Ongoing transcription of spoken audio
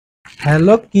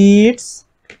Hello kids,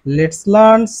 let's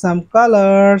learn some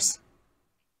colors.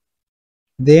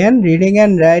 Then reading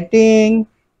and writing.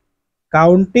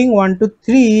 Counting 1 to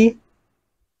 3.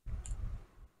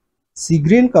 See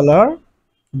green color,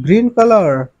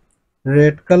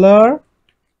 red color,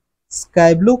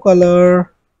 sky blue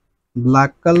color,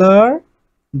 black color,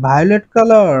 violet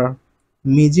color,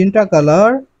 magenta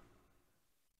color,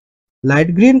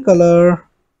 light green color,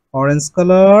 orange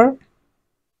color,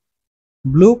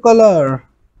 blue color,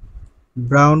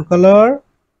 brown color,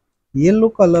 yellow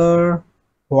color,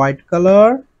 white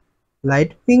color,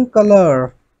 light pink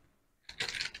color.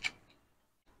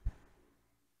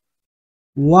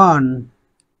 1.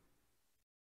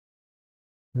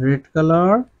 Red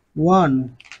color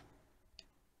 1.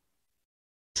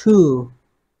 2.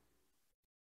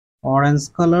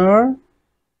 Orange color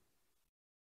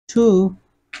 2.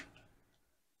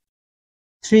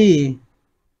 3.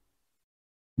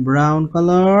 Brown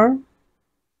color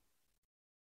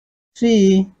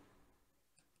 3.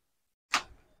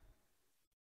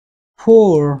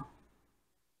 4.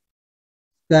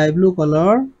 Sky blue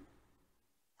color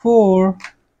 4.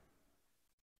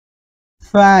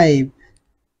 5.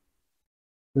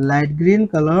 Light green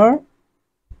color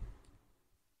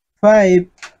 5.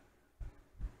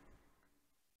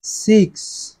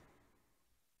 6.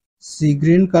 Sea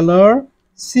green color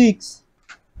 6.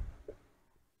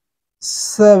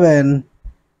 7.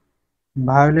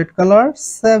 Violet color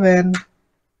 7.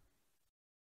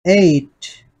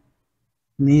 8.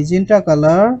 Magenta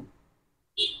color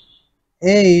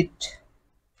 8.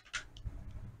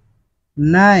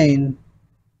 9.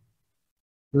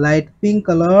 Light pink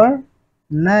color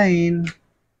 9.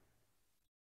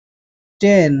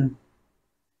 10.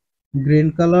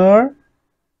 Green color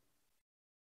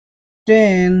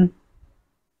 10.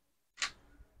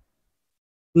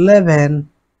 11.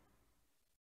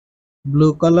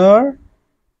 Blue color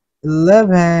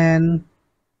 11.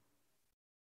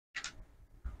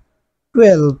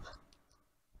 12.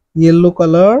 Yellow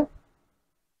color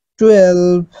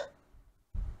 12.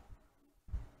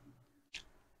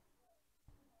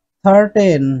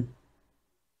 13.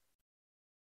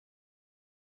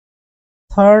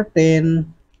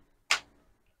 14.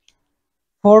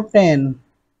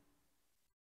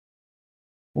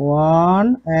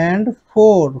 1 and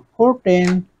 4.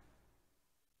 14.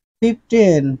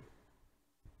 15.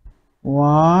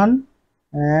 1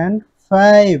 and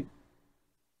 5.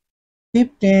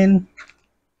 15.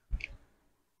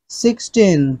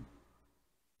 16.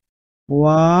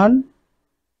 1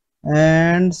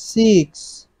 and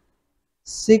 6.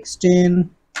 16.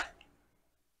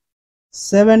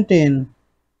 17.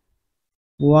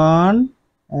 1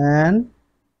 and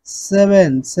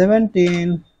 7.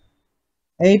 17.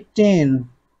 18.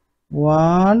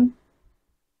 1.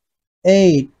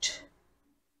 8.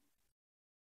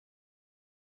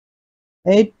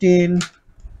 18.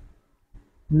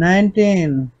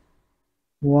 19.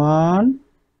 1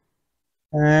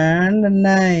 and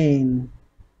 9.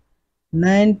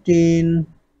 19.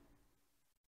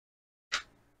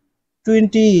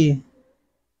 20.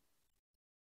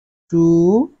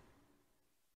 2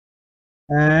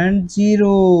 and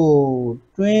 0.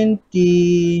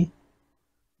 20.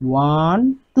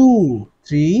 1, 2,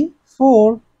 3,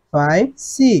 4, 5,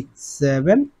 6,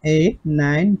 7, 8,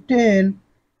 9, 10,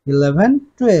 11,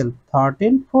 12,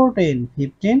 13, 14,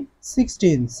 15,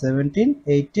 16, 17,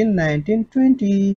 18, 19, 20.